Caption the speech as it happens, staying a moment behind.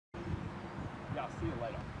see you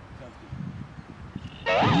later. Sounds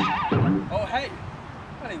good. Oh, hey!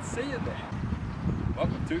 I didn't see you there.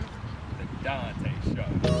 Welcome to the Dante Show.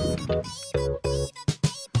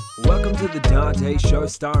 Welcome to the Dante Show,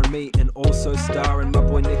 starring me and also starring my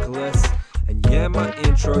boy Nicholas. And yeah, my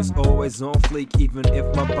intro's always on fleek, even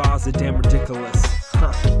if my bars are damn ridiculous.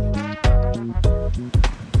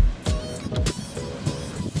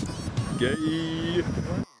 Gay.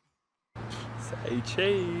 Say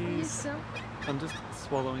cheese. I'm just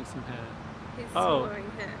swallowing some hair. He's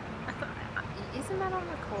swallowing hair. I thought, isn't that on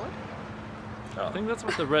record? Oh. I think that's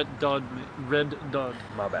what the red dot.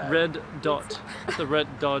 My bad. Red dot. The red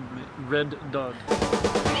dot. Red dot.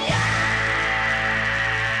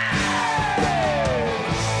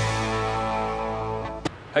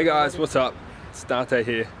 Hey guys, what's up? It's Dante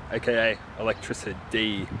here, aka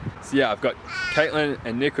Electricity. So yeah, I've got Caitlin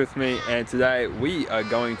and Nick with me, and today we are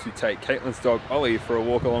going to take Caitlin's dog Ollie for a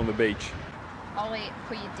walk along the beach. Ollie,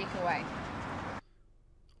 put your dick away.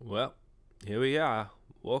 Well, here we are,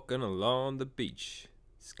 walking along the beach.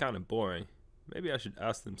 It's kind of boring. Maybe I should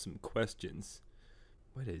ask them some questions.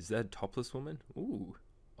 Wait, is that a topless woman? Ooh.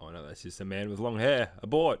 Oh no, that's just a man with long hair.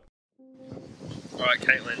 Abort! Alright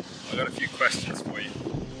Caitlin, I've got a few questions for you.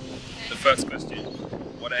 The first question,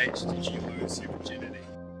 what age did you lose your virginity?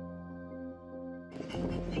 I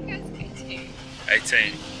think I was 18.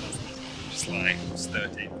 18. Just lying, it was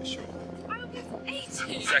 13 for sure. I was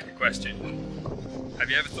 18. Second question, have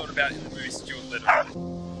you ever thought about in the movie Stuart Little?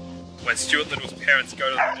 When Stuart Little's parents go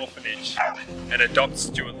to the orphanage and adopt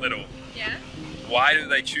Stuart Little, Yeah? why do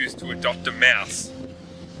they choose to adopt a mouse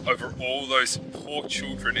over all those poor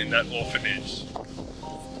children in that orphanage? The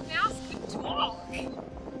mouse could talk.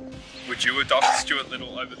 Would you adopt Stuart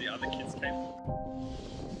Little over the other kids, Caitlin?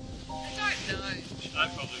 I don't know. I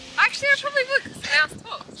probably Actually, I probably would, because the mouse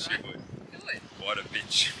talks, She right? would. It would. What a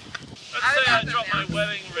bitch. Let's say I would dropped my have a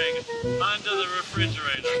wedding ring under the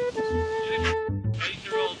refrigerator. You think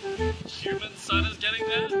 8-year-old human son is getting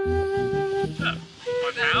there? No.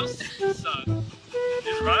 My mouse son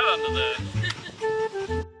is right under there.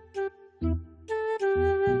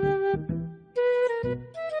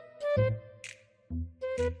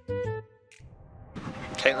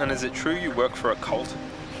 Caitlin, is it true you work for a cult?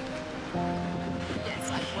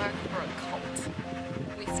 Yes, I work for a cult.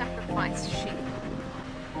 We sacrifice sheep.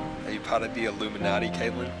 Are you part of the Illuminati,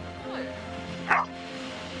 Caitlin? No.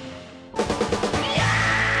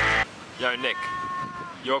 Yo, Nick,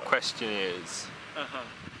 your question is,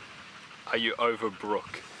 are you over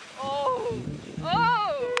Brooke? Oh!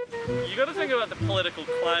 Oh! You gotta think about the political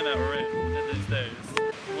climate we're in these days.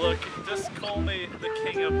 Look, just call me the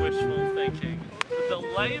king of wishful thinking. The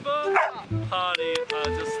Labour Party are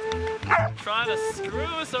just trying to screw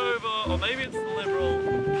us over, or maybe it's the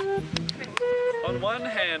Liberal. On one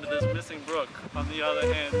hand, there's missing Brooke. On the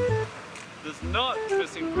other hand, there's not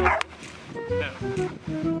missing Brooke.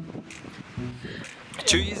 No.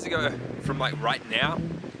 2 years ago, from like right now,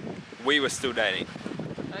 we were still dating.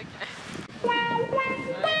 Okay.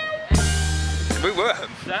 We were.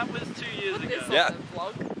 That was 2 years Put ago. this Yeah. on the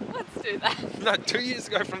vlog. Let's do that. No, 2 years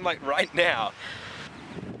ago from like right now.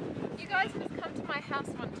 You guys just come to my house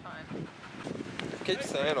one time. Keep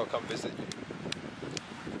saying I'll come visit you.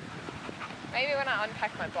 Maybe when I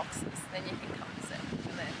unpack my boxes, then you can come visit.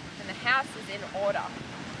 And the house is in order.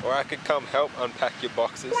 Or I could come help unpack your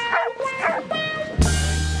boxes.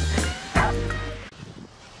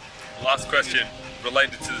 Last question,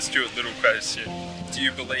 related to the Stuart Little question. Do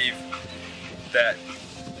you believe that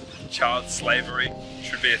child slavery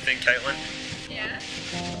should be a thing, Caitlin? Yeah?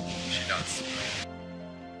 She does.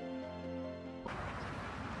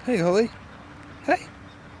 Hey, Ollie. Hey.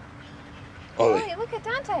 Ollie. Hey, look at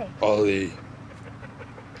Dante. Ollie.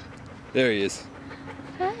 There he is.